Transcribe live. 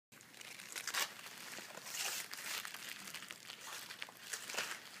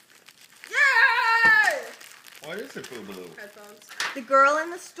is it, Boobaloo? Headphones. The girl in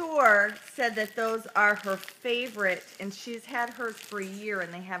the store said that those are her favorite, and she's had hers for a year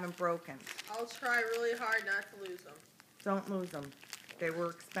and they haven't broken. I'll try really hard not to lose them. Don't lose them. They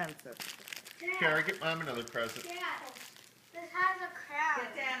were expensive. Kara, get Mom another present. Dad, this has a crown.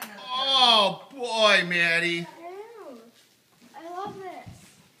 Get down another Oh, boy, Maddie. Ew. I love this.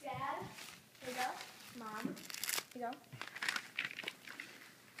 Dad, here you go. Mom, here you go.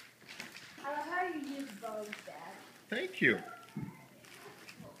 I love how you use bows, Dad. Thank you.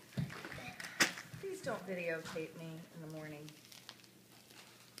 Please don't videotape me in the morning.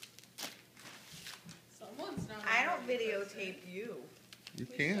 Someone's not. I don't videotape you. You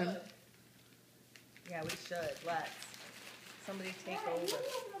We can. should. Yeah, we should. Let's. Somebody take Dad, over. you open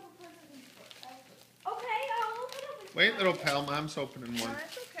up a present first. Okay, I'll open up a Wait, little pal. Mom's opening No, one.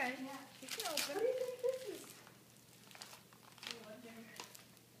 that's okay. Yeah. You can What do open. you think this is? I wonder.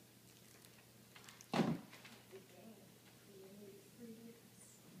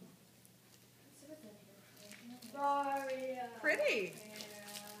 Mario. Pretty.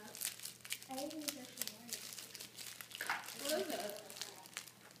 I think it's actually What is it?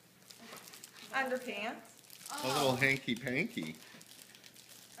 Underpants. A little hanky-panky.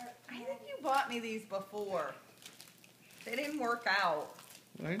 I think you bought me these before. They didn't work out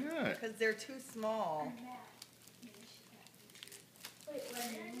Why not? because they're too small. Wait, what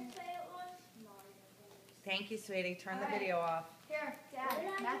did you say it was? Thank you, sweetie. Turn the video off. Here,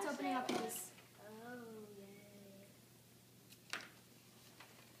 Dad. Matt's opening up his. Oh,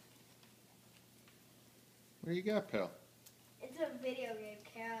 What do you got, pal? it's a video game.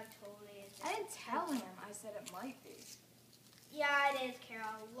 Carol told me. I didn't tell him. I said it might be. Yeah, it is, Carol.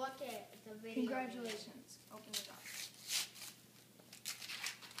 Look at it. It's a video game. Congratulations. Open it up.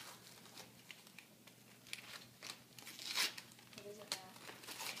 What is it now?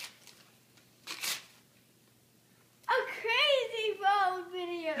 A crazy phone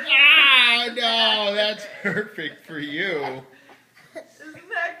video. Ah, no, that's perfect for you. Isn't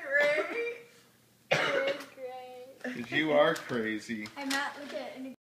that great? It is great. Because you are crazy. Hey, Matt, look at it.